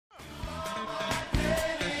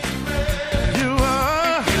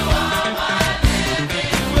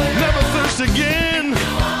again.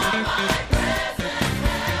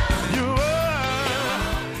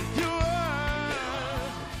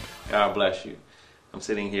 God bless you. I'm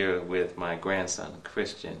sitting here with my grandson,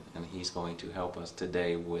 Christian, and he's going to help us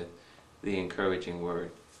today with the encouraging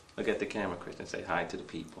word. Look at the camera, Christian. Say hi to the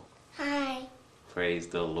people. Hi. Praise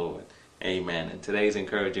the Lord. Amen. And today's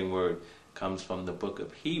encouraging word comes from the book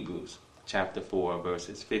of Hebrews, chapter 4,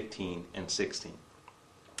 verses 15 and 16.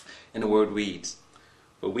 And the word reads,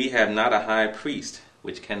 "For we have not a high priest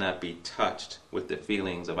which cannot be touched with the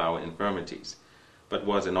feelings of our infirmities, but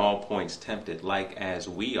was in all points tempted like as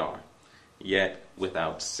we are, yet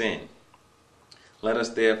without sin. Let us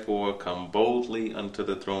therefore come boldly unto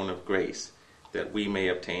the throne of grace, that we may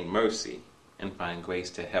obtain mercy and find grace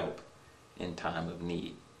to help in time of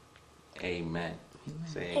need." Amen.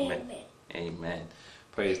 Say amen. Amen. Amen.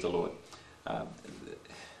 Praise the Lord.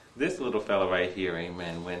 This little fella right here,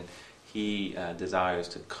 amen, when he desires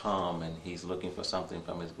to come and he's looking for something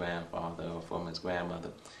from his grandfather or from his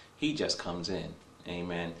grandmother, he just comes in.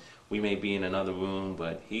 Amen. We may be in another room,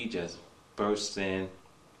 but he just bursts in.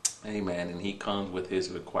 Amen. And he comes with his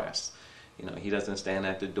requests. You know, he doesn't stand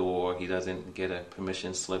at the door. He doesn't get a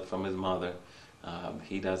permission slip from his mother.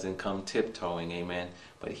 He doesn't come tiptoeing. Amen.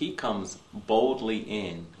 But he comes boldly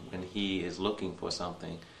in when he is looking for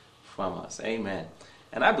something from us. Amen.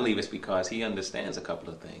 And I believe it's because he understands a couple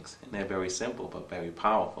of things. And they're very simple but very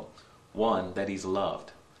powerful. One, that he's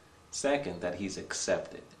loved. Second, that he's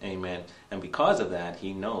accepted. Amen. And because of that,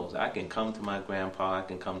 he knows I can come to my grandpa, I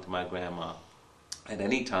can come to my grandma at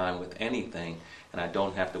any time with anything, and I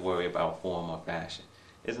don't have to worry about form or fashion.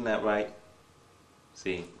 Isn't that right?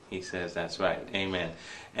 See, he says that's right. Amen.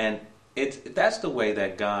 And that's the way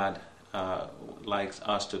that God likes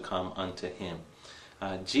us to come unto him.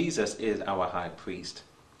 Jesus is our high priest.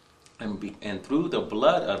 And through the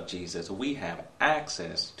blood of Jesus, we have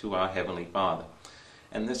access to our Heavenly Father.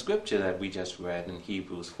 And the scripture that we just read in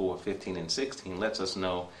Hebrews 4, 15 and 16 lets us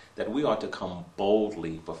know that we ought to come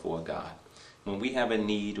boldly before God. When we have a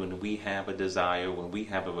need, when we have a desire, when we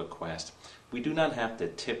have a request, we do not have to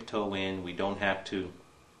tiptoe in. We don't have to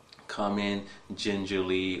come in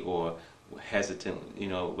gingerly or hesitating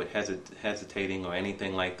or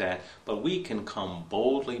anything like that. But we can come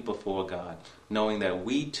boldly before God, knowing that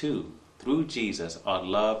we too, through Jesus, are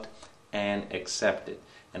loved and accepted.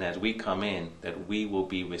 And as we come in, that we will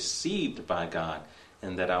be received by God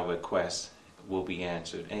and that our requests will be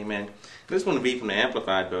answered. Amen. This one will be from the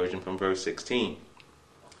Amplified Version from verse 16.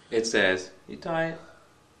 It says, you tired?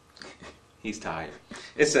 He's tired.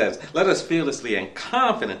 It says, "Let us fearlessly and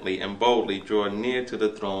confidently and boldly draw near to the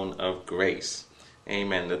throne of grace."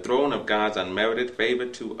 Amen. The throne of God's unmerited favor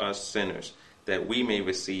to us sinners, that we may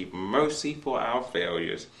receive mercy for our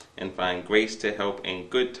failures and find grace to help in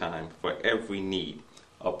good time for every need.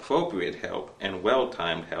 Appropriate help and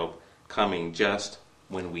well-timed help coming just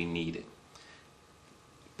when we need it.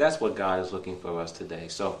 That's what God is looking for us today.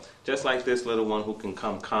 So just like this little one who can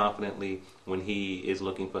come confidently when he is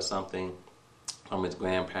looking for something from his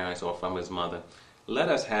grandparents or from his mother, let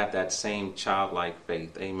us have that same childlike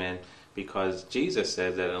faith. Amen. Because Jesus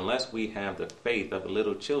says that unless we have the faith of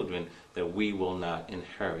little children, that we will not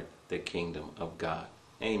inherit the kingdom of God.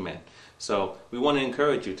 Amen. So we want to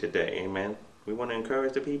encourage you today. Amen. We want to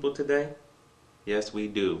encourage the people today. Yes, we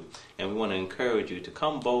do. And we want to encourage you to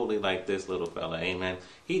come boldly like this little fella. Amen.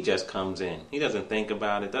 He just comes in. He doesn't think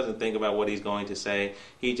about it. Doesn't think about what he's going to say.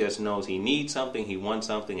 He just knows he needs something. He wants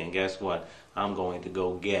something. And guess what? I'm going to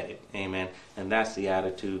go get it. Amen. And that's the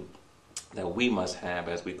attitude that we must have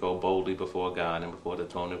as we go boldly before God and before the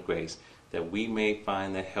throne of grace, that we may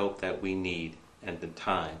find the help that we need at the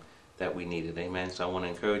time that we need it. Amen. So I want to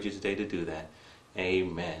encourage you today to do that.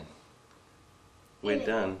 Amen. We're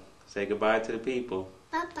done. Say goodbye to the people.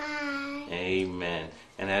 Bye-bye. Amen.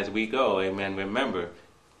 And as we go, amen, remember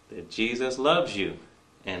that Jesus loves you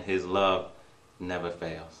and his love never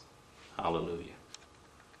fails. Hallelujah.